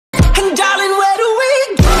And darling, where do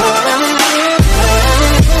we go?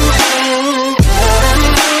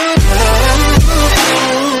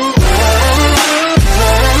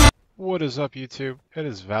 What is up, YouTube? It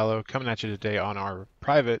is Valo coming at you today on our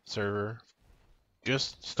private server.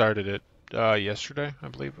 Just started it yesterday, I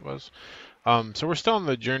believe it was. So we're still on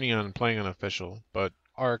the journey on playing unofficial, but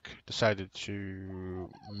Ark decided to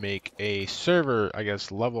make a server, I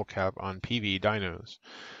guess, level cap on PVE dinos.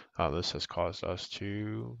 This has caused us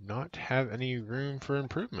to not have any room for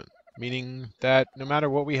improvement, meaning that no matter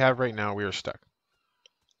what we have right now, we are stuck.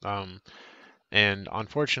 And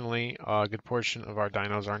unfortunately, a good portion of our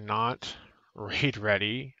dinos are not raid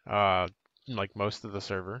ready, like most of the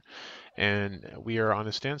server, and we are on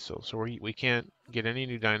a standstill. So we can't get any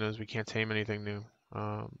new dinos, we can't tame anything new.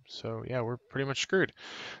 So yeah, we're pretty much screwed.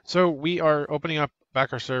 So we are opening up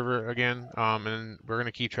back our server again, and we're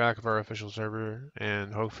gonna keep track of our official server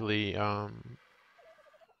and hopefully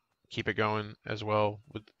keep it going as well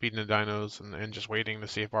with beating the dinos and just waiting to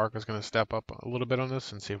see if Ark is going to step up a little bit on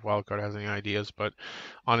this and see if Wildcard has any ideas. But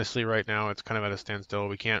honestly, right now it's kind of at a standstill.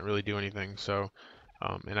 We can't really do anything. So,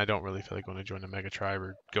 and I don't really feel like going to join the Mega Tribe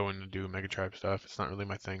or going to do Mega Tribe stuff. It's not really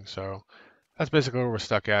my thing. So that's basically where we're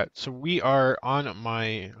stuck at. So we are on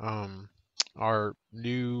my our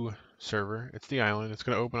new server. It's the island. It's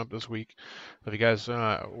going to open up this week. If you guys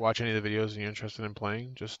watch any of the videos and you're interested in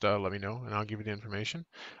playing, just let me know and I'll give you the information.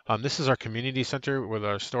 This is our community center with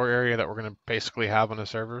our store area that we're going to basically have on the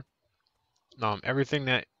server. Everything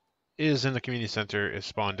that is in the community center is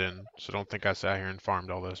spawned in, so don't think I sat here and farmed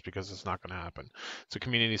all this because it's not going to happen. It's a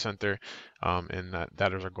community center, and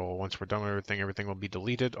that is our goal. Once we're done with everything will be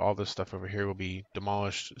deleted. All this stuff over here will be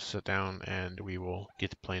demolished, sit down, and we will get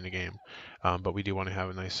to playing the game. But we do want to have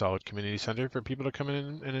a nice solid community center for people to come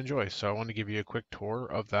in and enjoy. So I want to give you a quick tour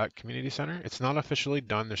of that community center. It's not officially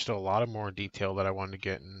done. There's still a lot of more detail that I wanted to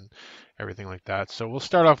get and everything like that. So we'll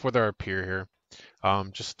start off with our pier here.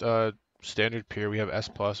 Standard pier. We have S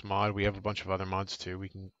Plus mod. We have a bunch of other mods too.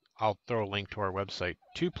 I'll throw a link to our website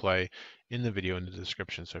to play in the video in the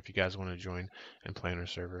description. So if you guys want to join and play on our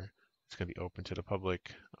server, it's going to be open to the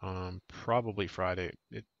public probably Friday.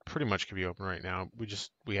 It pretty much could be open right now.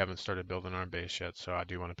 We haven't started building our base yet, so I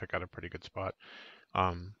do want to pick out a pretty good spot.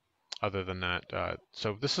 Other than that,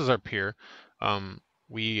 so this is our pier.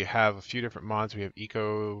 We have a few different mods. We have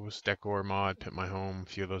Eco's Decor mod, Pit My Home, a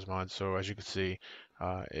few of those mods. So as you can see,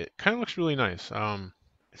 it kind of looks really nice.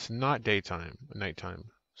 It's not daytime, nighttime.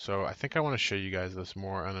 So I think I want to show you guys this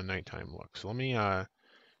more on a nighttime look. So let me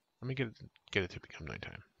get it to become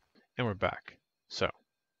nighttime. And we're back. So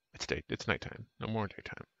it's nighttime, no more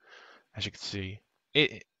daytime. As you can see,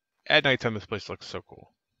 at nighttime this place looks so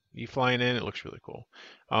cool. You flying in, it looks really cool.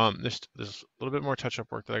 There's a little bit more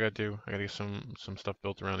touch-up work that I gotta do. I gotta get some stuff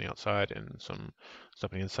built around the outside and some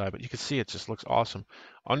stuff on the inside, but you can see it just looks awesome.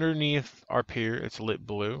 Underneath our pier, it's lit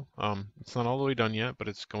blue. It's not all the way done yet, but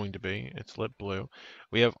it's going to be. It's lit blue.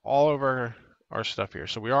 We have all of our stuff here.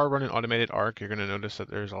 So we are running automated Ark. You're gonna notice that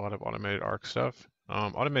there's a lot of automated Ark stuff.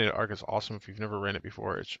 Automated Ark is awesome if you've never ran it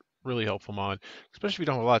before. It's really helpful mod, especially if you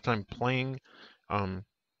don't have a lot of time playing.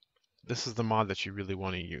 This is the mod that you really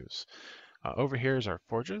want to use. Over here is our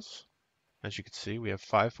forges. As you can see, we have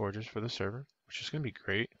 5 forges for the server, which is going to be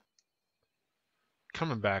great.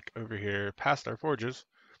 Coming back over here, past our forges,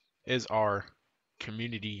 is our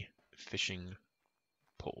community fishing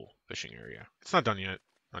pool fishing area. It's not done yet,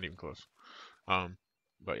 not even close.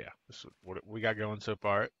 But yeah, this is what we got going so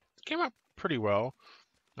far. It came out pretty well.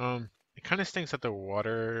 It kind of stinks that the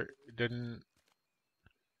water didn't,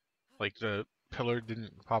 like the pillar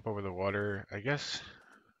didn't pop over the water. I guess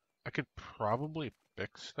I could probably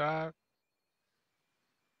fix that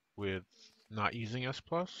with not using S+,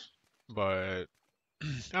 but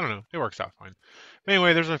I don't know. It works out fine. But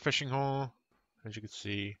anyway, there's our fishing hole. As you can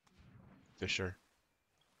see, fish are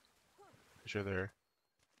there.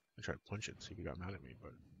 I tried to punch it and see if he got mad at me,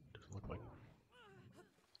 but it doesn't look like it.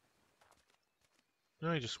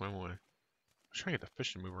 No, he just swam away. I'm trying to get the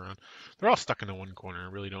fish to move around. They're all stuck in the one corner. I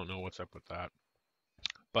really don't know what's up with that.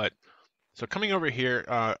 But so coming over here,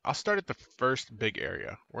 I'll start at the first big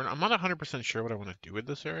area. I'm not 100% sure what I want to do with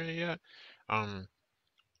this area yet.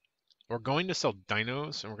 We're going to sell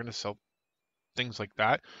dinos and we're going to sell things like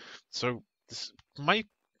that. So this might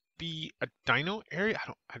be a dino area.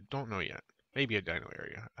 I don't know yet. Maybe a dino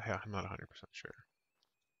area. I'm not 100% sure.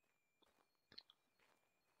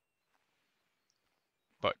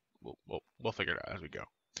 But we'll figure it out as we go.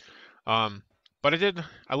 But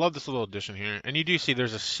I love this little addition here. And you do see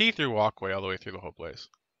there's a see-through walkway all the way through the whole place.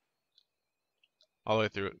 All the way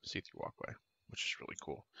through it, see-through walkway, which is really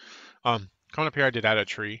cool. Coming up here, I did add a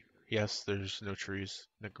tree Yes, there's no trees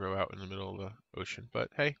that grow out in the middle of the ocean, but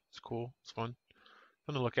hey, it's cool. It's fun.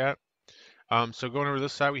 Fun to look at. So going over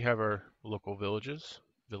this side, we have our local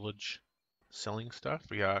village selling stuff.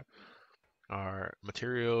 We got our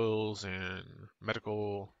materials and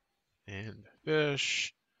medical and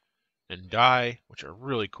fish and dye, which are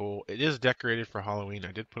really cool. It is decorated for Halloween.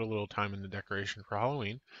 I did put a little time in the decoration for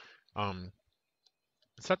Halloween. Um,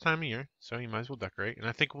 it's that time of year, so you might as well decorate. And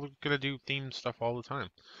I think we're gonna do themed stuff all the time.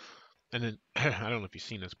 And then I don't know if you've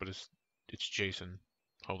seen this, but it's Jason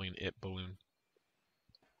holding an it balloon.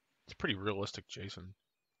 It's pretty realistic, Jason.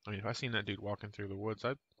 I mean, if I seen that dude walking through the woods,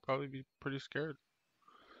 I'd probably be pretty scared.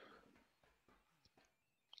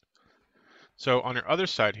 So on our other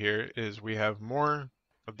side here is we have more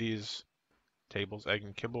of these tables, egg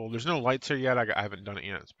and kibble. There's no lights here yet. I haven't done it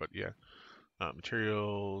yet, but yeah,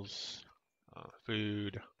 materials,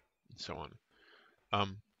 food, and so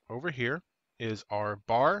on. Over here is our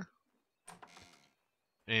bar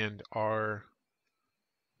and our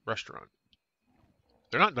restaurant.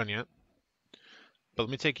 They're not done yet, but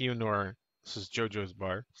let me take you into our. This is JoJo's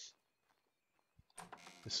bar.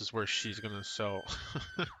 This is where she's gonna sell.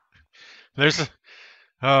 There's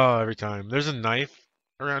a every time there's a knife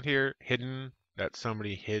around here hidden that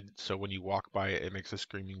somebody hid, so when you walk by it, it makes a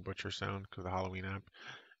screaming butcher sound because of the Halloween app.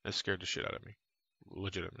 That scared the shit out of me,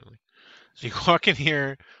 legitimately. So you walk in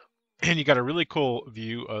here, and you got a really cool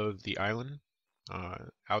view of the island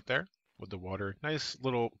out there with the water. Nice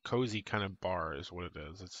little cozy kind of bar is what it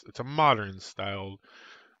is. It's a modern style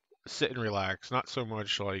sit and relax, not so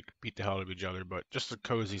much like beat the hell out of each other, but just a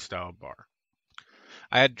cozy style bar.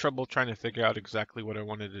 I had trouble trying to figure out exactly what I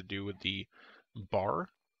wanted to do with the bar,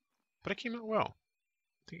 but it came out well.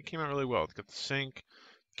 I think it came out really well. It's got the sink,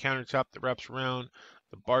 countertop that wraps around.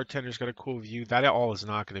 The bartender's got a cool view. That all is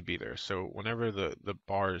not going to be there. So whenever the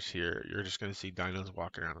bar is here, you're just going to see dinos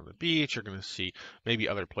walking around on the beach. You're going to see maybe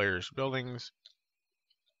other players' buildings.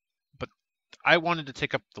 But I wanted to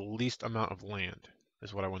take up the least amount of land,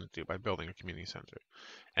 is what I wanted to do by building a community center.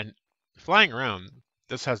 And flying around,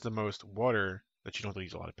 this has the most water that you don't have to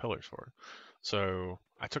use a lot of pillars for. So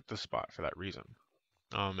I took this spot for that reason.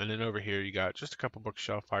 And then over here, you got just a couple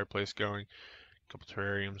bookshelf, fireplace going, a couple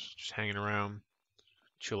terrariums just hanging around,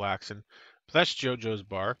 chillaxing. But that's JoJo's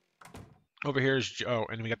bar. Over here is oh,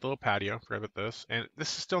 and we got the little patio. Forgot about this. And this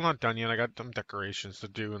is still not done yet. I got some decorations to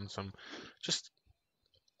do and some just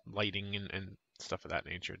lighting and stuff of that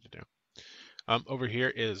nature to do. Over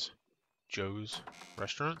here is Joe's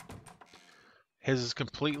restaurant. His is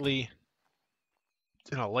completely,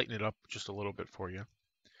 and I'll lighten it up just a little bit for you.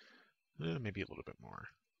 Maybe a little bit more.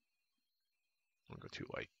 I won't go too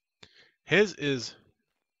light. His is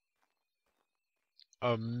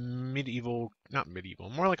a medieval, not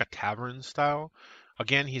medieval, more like a tavern style.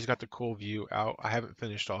 Again, he's got the cool view out. I haven't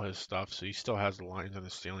finished all his stuff, so he still has the lines on the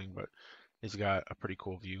ceiling, but he's got a pretty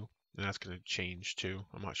cool view, and that's going to change too.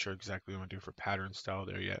 I'm not sure exactly what I'm going to do for pattern style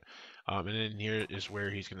there yet. And then here is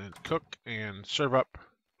where he's going to cook and serve up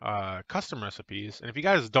custom recipes. And if you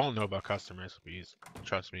guys don't know about custom recipes,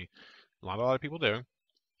 trust me, a lot of people do.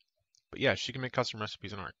 But yeah, she can make custom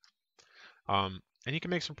recipes in art. And you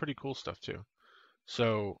can make some pretty cool stuff too.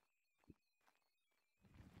 So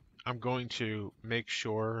I'm going to make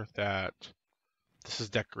sure that this is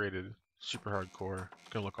decorated super hardcore. It's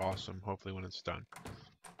going to look awesome, hopefully, when it's done.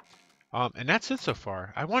 And that's it so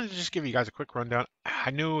far. I wanted to just give you guys a quick rundown.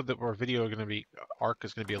 I knew that our video arc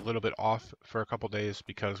is going to be a little bit off for a couple days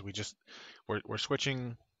because we're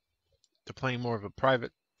switching to playing more of a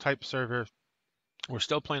private type server. We're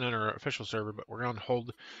still playing on our official server, but we're on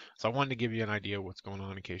hold. So I wanted to give you an idea of what's going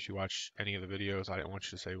on in case you watch any of the videos. I didn't want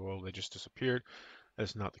you to say, well, they just disappeared.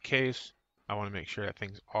 That's not the case. I want to make sure that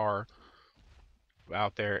things are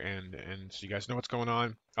out there and so you guys know what's going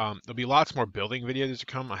on. There'll be lots more building videos to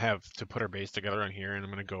come. I have to put our base together on here, and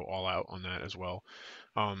I'm going to go all out on that as well.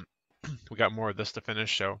 We got more of this to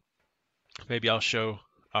finish, so maybe I'll show.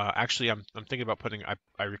 Actually, I'm thinking about putting.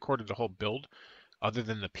 I recorded the whole build. Other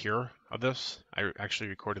than the pure of this, I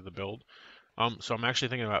actually recorded the build. So I'm actually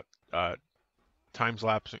thinking about time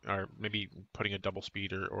lapse or maybe putting a double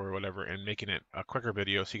speed or whatever and making it a quicker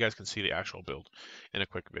video so you guys can see the actual build in a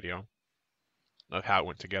quick video of how it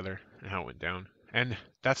went together and how it went down. And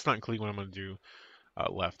that's not including what I'm going to do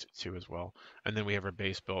left too as well. And then we have our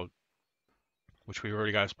base build, which we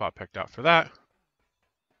already got a spot picked out for that.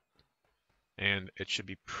 And it should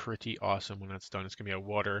be pretty awesome when that's done. It's going to be a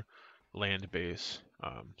water land base,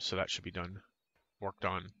 so that should be worked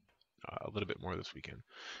on a little bit more this weekend.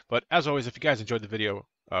 But as always, if you guys enjoyed the video,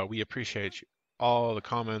 we appreciate all the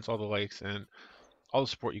comments, all the likes, and all the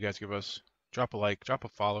support you guys give us. Drop a like, drop a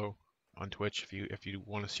follow, on Twitch if you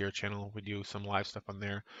want to see our channel. We do some live stuff on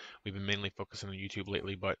there. We've been mainly focusing on YouTube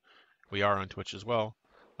lately, but we are on Twitch as well.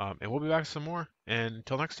 And we'll be back some more. And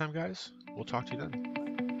until next time, guys, we'll talk to you then.